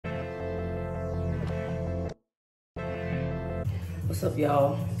What's up,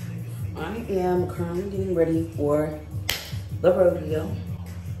 y'all? I am currently getting ready for the rodeo.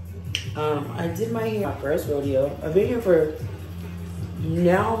 I did my hair, my first rodeo. I've been here for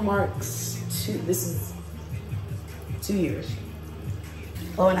now marks this is 2 years.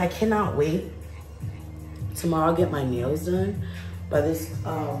 Oh, and I cannot wait. Tomorrow I'll get my nails done by this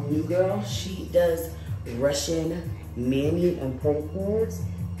new girl. She does Russian mani and pedicures.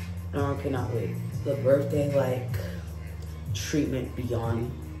 I cannot wait. The birthday treatment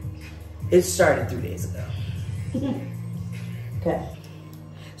beyond. It started 3 days ago. Okay.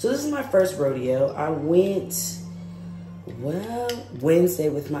 So this is my first rodeo. I went, well, Wednesday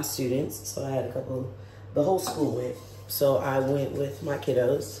with my students. So I had a couple, the whole school went. So I went with my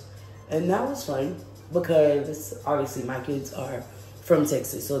kiddos. And that was fun because obviously my kids are from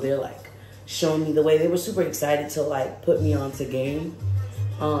Texas. So they're like showing me the way. They were super excited to like put me onto game.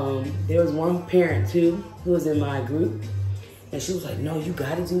 There was one parent too who was in my group. And she was like, no, you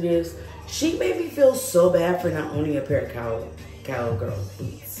gotta do this. She made me feel so bad for not owning a pair of cowgirl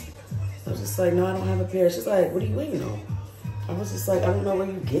boots. I was just like, no, I don't have a pair. She's like, what are you waiting on? I was just like, I don't know where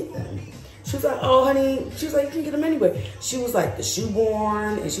you get them. She was like, oh, honey. She was like, you can get them anywhere. She was like the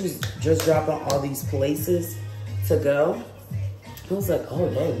shoeborn, and she was just dropping all these places to go. I was like, oh,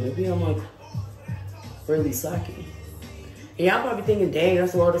 dang, maybe I'm like really sucky. And y'all probably thinking, dang,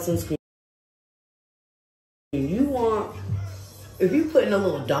 that's a lot of sunscreen. If you put in a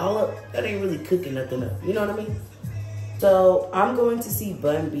little dollop, that ain't really cooking nothing up. You know what I mean? So I'm going to see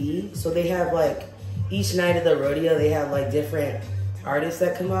Bun B. So they have like, each night of the rodeo, they have like different artists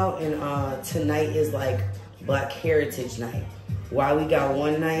that come out. And tonight is like Black Heritage Night. Why we got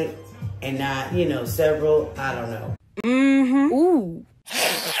one night and not, you know, several, I don't know. Mm-hmm. Ooh.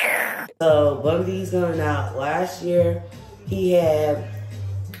 So Bun B's going out. Last year, he had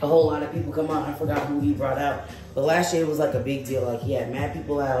a whole lot of people come out. I forgot who he brought out. But last year it was like a big deal. Like he had mad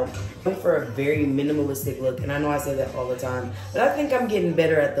people out. I went for a very minimalistic look. And I know I say that all the time. But I think I'm getting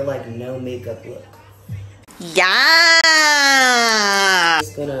better at the like no makeup look. Yeah.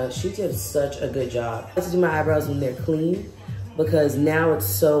 She did such a good job. I have to do my eyebrows when they're clean. Because now it's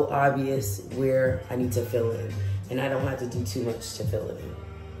so obvious where I need to fill in. And I don't have to do too much to fill it in.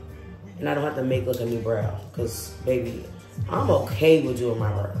 And I don't have to make like a new brow. Because baby, I'm okay with doing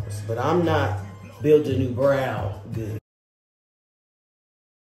my brows. But I'm not build a new brow good.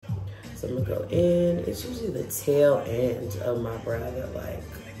 So I'm gonna go in. It's usually the tail end of my brow that like.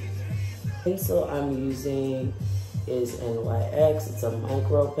 Pencil I'm using is NYX. It's a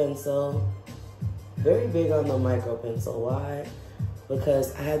micro pencil. Very big on the micro pencil. Why?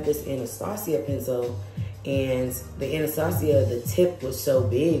 Because I had this Anastasia pencil, and the Anastasia, the tip was so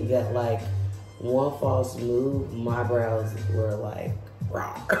big that like one false move, my brows were like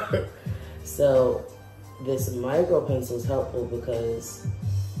rock. So this micro pencil is helpful because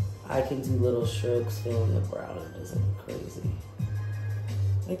I can do little strokes filling the brow and it doesn't look crazy.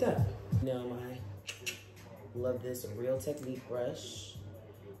 Like that. Now I love this Real Technique brush.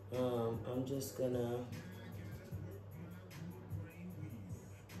 I'm just gonna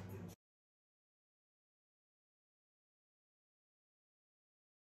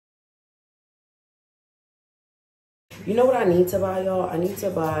you know what I need to buy, y'all? I need to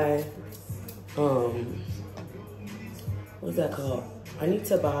buy what's that called? I need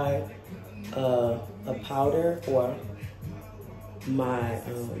to buy a powder for my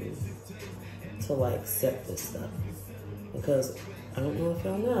to like set this stuff, because I don't know if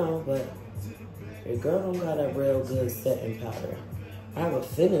y'all know, but your girl don't got a real good setting powder. I have a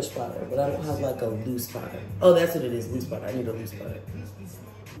finished powder, but I don't have like a loose powder. Oh, that's what it is, loose powder. I need a loose powder.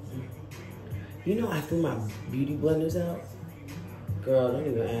 You know, I threw my beauty blenders out. Girl, don't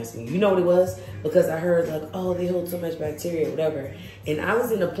even ask me. You know what it was? Because I heard like, oh, they hold so much bacteria, whatever. And I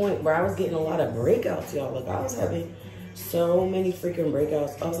was in a point where I was getting a lot of breakouts, y'all. Like I was having so many freaking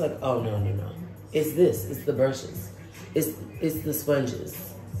breakouts. I was like, oh, no. It's this, it's the brushes. It's the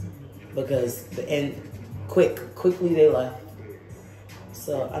sponges. Because, quickly they left.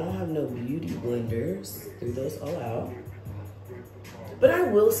 So I don't have no beauty blenders. Threw those all out. But I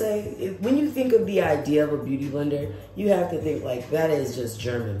will say, when you think of the idea of a beauty blender, you have to think like that is just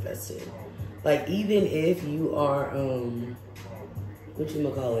germ infested. Like even if you are,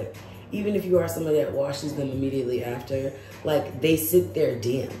 even if you are somebody that washes them immediately after, like they sit there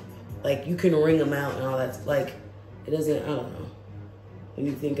damp. Like you can wring them out and all that. Like it doesn't, I don't know. When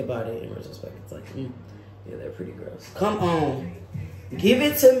you think about it in retrospect, it's like, yeah, they're pretty gross. Come on, give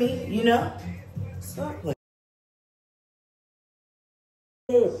it to me, you know? Stop like.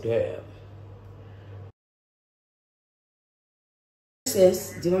 Damn.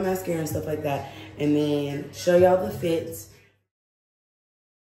 This, do my mascara and stuff like that, and then show y'all the fits.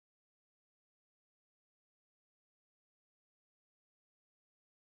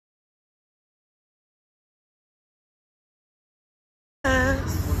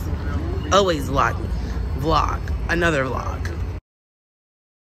 Always vlogging. Vlog. Another vlog.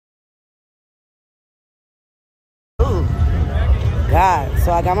 Ooh. God.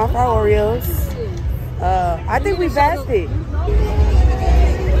 So I got my Fried Oreos. I think we passed it.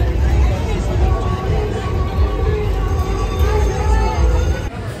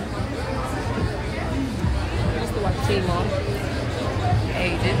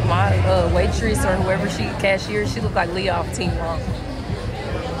 Hey, this my waitress or whoever she cashier, she look like Leah off Teen Mom.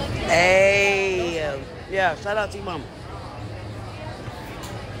 Hey, yeah, shout out to your mama.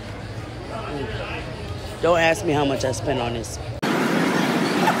 Don't ask me how much I spent on this.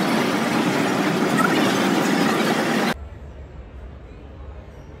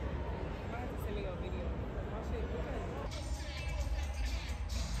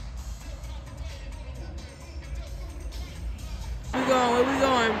 Where we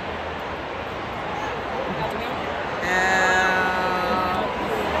going?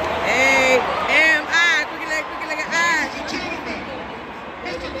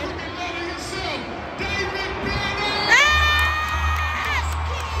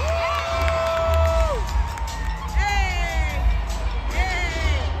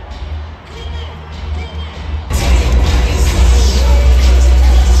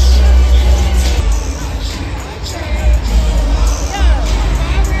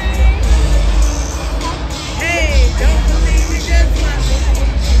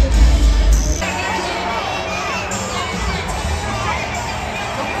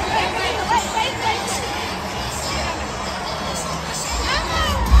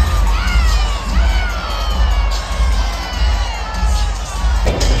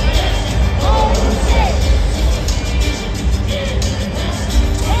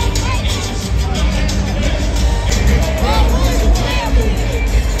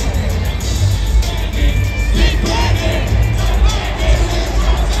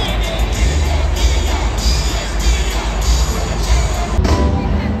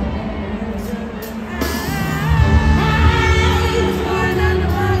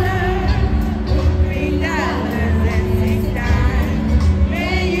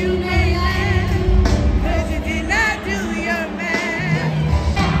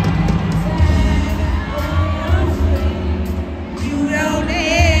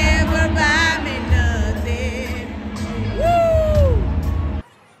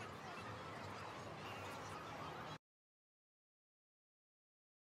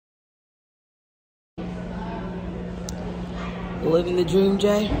 Living the dream,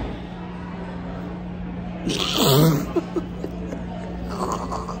 Jay.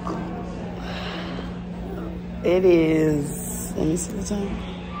 It is, let me see the time,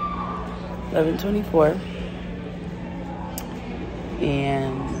 11:24.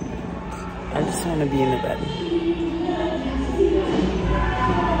 And I just want to be in the bed.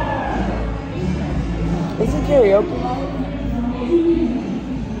 Is it karaoke?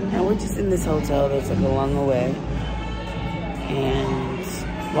 And we're just in this hotel that's like along the way. And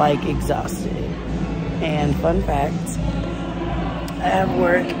like exhausted. And fun fact, I have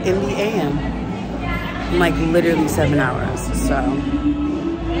work in the AM in like literally 7 hours. So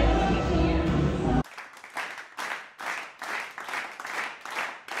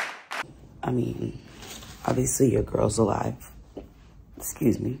I mean, obviously your girl's alive.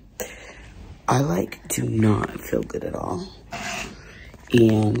 Excuse me. I like do not feel good at all.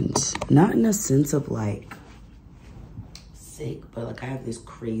 And not in a sense of like sick, but like I have this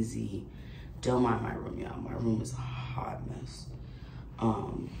crazy, don't mind my room, y'all. My room is a hot mess.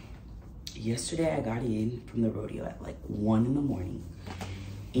 Yesterday I got in from the rodeo at like 1 in the morning,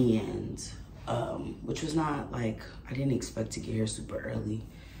 and which was not like, I didn't expect to get here super early.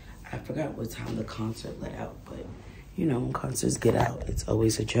 I forgot what time the concert let out, but you know, when concerts get out, it's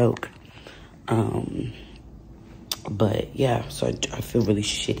always a joke. But yeah, so I feel really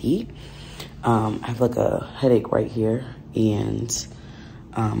shitty. I have like a headache right here, and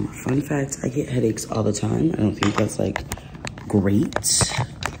fun fact, I get headaches all the time. I don't think that's like great.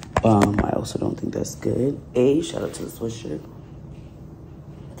 I also don't think that's good. Shout out to the slush shirt.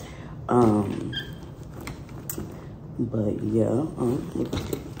 But yeah,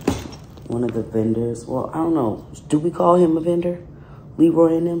 one of the vendors, well, I don't know, do we call him a vendor?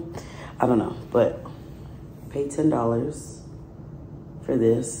 Leroy and him? I don't know, but paid $10 for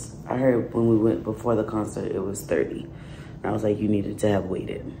this. I heard when we went before the concert, it was $30. And I was like, you needed to have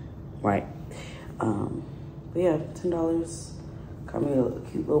waited, right? But yeah, $10. Got me a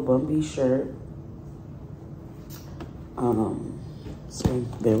cute little Bumby shirt. So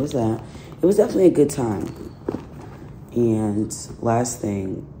there was that. It was definitely a good time. And last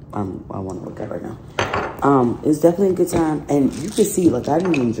thing I want to look at right now. It was definitely a good time. And you can see, like, I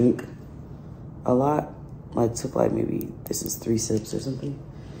didn't even drink a lot. Like took like maybe, this is 3 sips or something.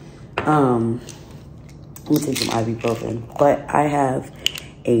 I'm gonna take some ibuprofen. But I have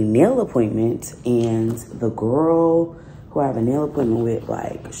a nail appointment, and the girl who I have a nail appointment with,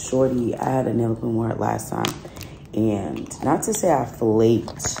 like shorty, I had a nail appointment with her last time. And not to say I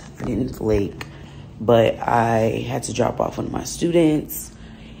flaked, I didn't flake, but I had to drop off one of my students,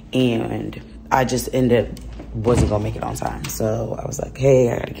 and I just ended up, wasn't gonna make it on time. So I was like,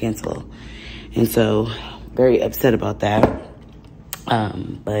 hey, I gotta cancel. And so very upset about that.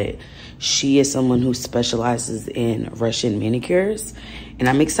 But she is someone who specializes in Russian manicures, and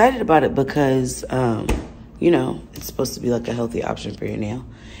I'm excited about it because, you know, it's supposed to be like a healthy option for your nail.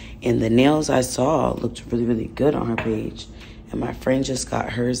 And the nails I saw looked really, really good on her page. And my friend just got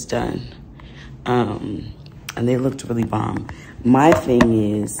hers done. And they looked really bomb. My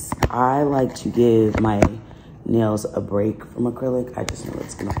thing is, I like to give my nails a break from acrylic. I just know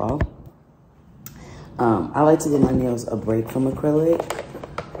it's gonna fall. I like to give my nails a break from acrylic.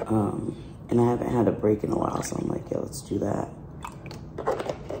 And I haven't had a break in a while, so I'm like, yeah, let's do that.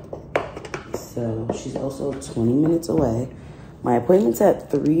 So she's also 20 minutes away. My appointment's at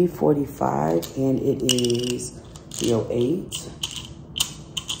 3:45 and it is 3:08.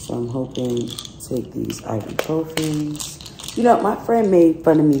 So I'm hoping to take these ibuprofens. You know, my friend made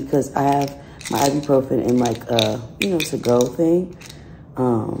fun of me because I have my ibuprofen in like a, you know, to-go thing.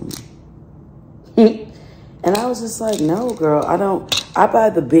 And I was just like, no, girl, I buy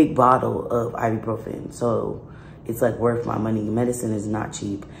the big bottle of ibuprofen. So it's like worth my money. Medicine is not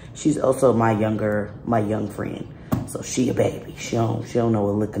cheap. She's also my young friend. So she a baby. She don't know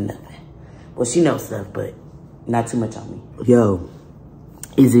a lick of nothing. Well, she knows stuff, but not too much on me. Yo,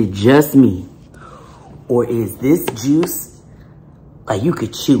 is it just me? Or is this juice, like you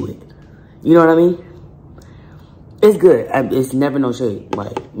could chew it? You know what I mean? It's good. It's never no shade.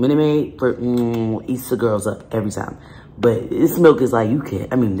 Like, Minute Maid eats the girls up every time. But this milk is like you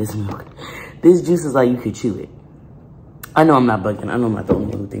can't. I mean, this milk. This juice is like you could chew it. I know I'm not bugging. I know I'm not the only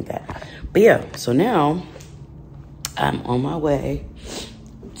one who think that. But yeah, so now I'm on my way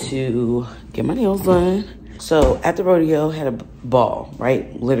to get my nails done. So at the rodeo, had a ball,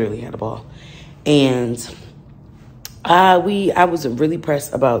 right? Literally had a ball. And I was really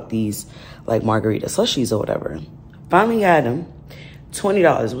pressed about these like margarita slushies or whatever. Finally got them.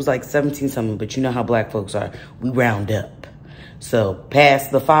 $20. It was like 17 something, but you know how black folks are. We round up. So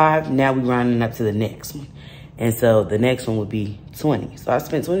past the 5, now we rounding up to the next one. And so the next one would be 20. So I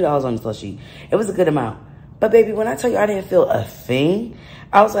spent $20 on the slushie. It was a good amount. But baby, when I tell you I didn't feel a thing,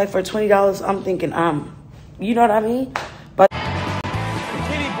 I was like, for $20, I'm thinking you know what I mean? But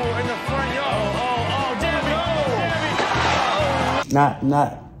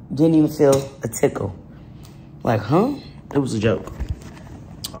didn't even feel a tickle. Like, huh? It was a joke.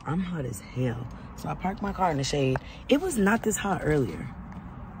 I'm hot as hell. So I parked my car in the shade. It was not this hot earlier.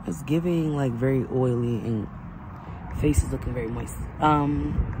 It was giving like very oily and face is looking very moist.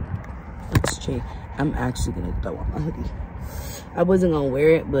 Let's check. I'm actually gonna throw on my hoodie. I wasn't gonna wear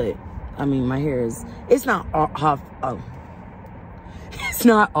it, but I mean my hair is, it's not off. It's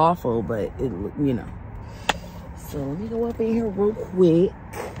not awful, but it, you know. So let me go up in here real quick.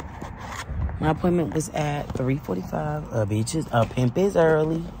 My appointment was at 3:45. Pimp is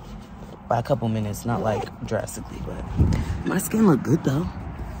early by a couple minutes, not like drastically, but my skin look good though.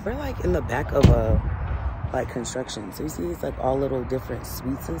 We're like in the back of a like construction, so you see it's like all little different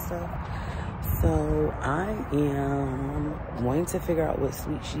suites and stuff. So I am going to figure out what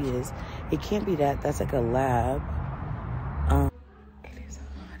suite she is. It can't be that. That's like a lab. It is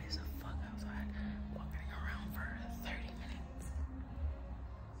hot as fuck outside. Walking around for 30 minutes.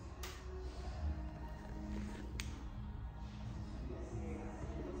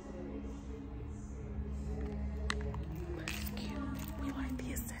 But it's cute. We like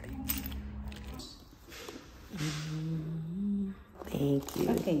the aesthetic. Thank you.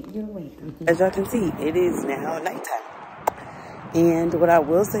 Okay, you're welcome. As y'all can see, it is now nighttime. And what I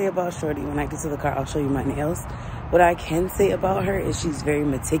will say about Shorty, when I get to the car, I'll show you my nails. What I can say about her is she's very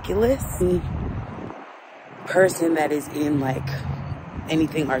meticulous. Person that is in like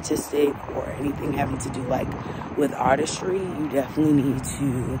anything artistic or anything having to do like with artistry, you definitely need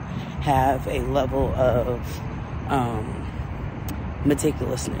to have a level of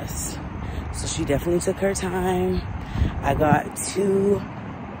meticulousness. So she definitely took her time. I got 2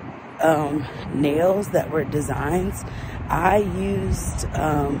 nails that were designs. I used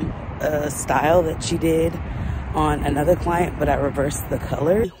a style that she did on another client, but I reversed the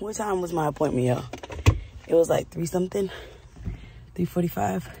color. What time was my appointment, y'all? It was like 3 something,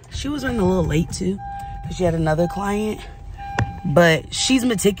 3:45. She was running a little late too, because she had another client. But she's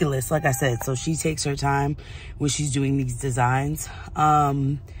meticulous, like I said, so she takes her time when she's doing these designs.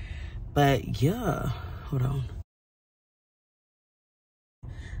 But yeah, hold on.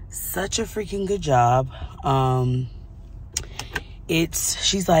 Such a freaking good job.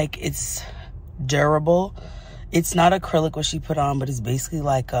 She's like, it's durable. It's not acrylic what she put on, but it's basically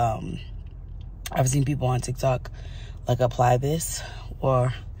like, I've seen people on TikTok like apply this,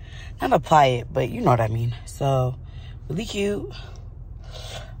 or not apply it, but you know what I mean. So really cute.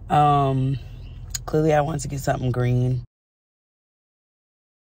 Clearly I wanted to get something green.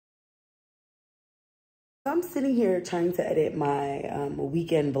 I'm sitting here trying to edit my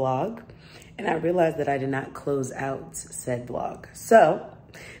weekend vlog, and I realized that I did not close out said vlog. So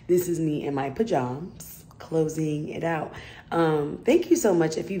this is me in my pajamas closing it out. Thank you so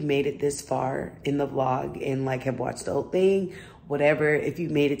much if you've made it this far in the vlog and like have watched the whole thing, whatever. If you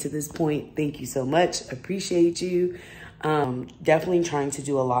made it to this point, thank you so much. Appreciate you. Definitely trying to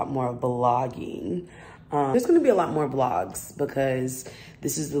do a lot more vlogging. There's going to be a lot more vlogs because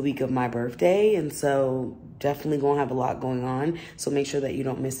this is the week of my birthday, and so definitely going to have a lot going on. So make sure that you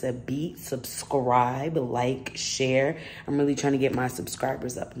don't miss a beat. Subscribe, like, share. I'm really trying to get my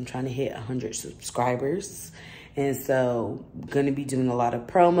subscribers up. I'm trying to hit 100 subscribers. And so going to be doing a lot of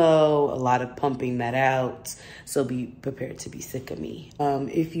promo, a lot of pumping that out. So be prepared to be sick of me.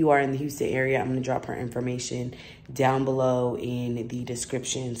 If you are in the Houston area, I'm going to drop her information down below in the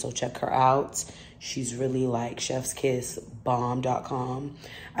description. So check her out. She's really like chef's kiss bomb.com.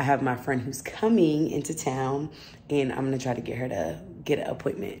 I have my friend who's coming into town, and I'm going to try to get her to get an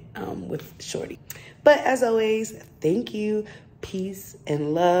appointment with Shorty. But as always, thank you. Peace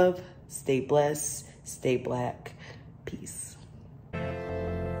and love. Stay blessed. Stay black. Peace.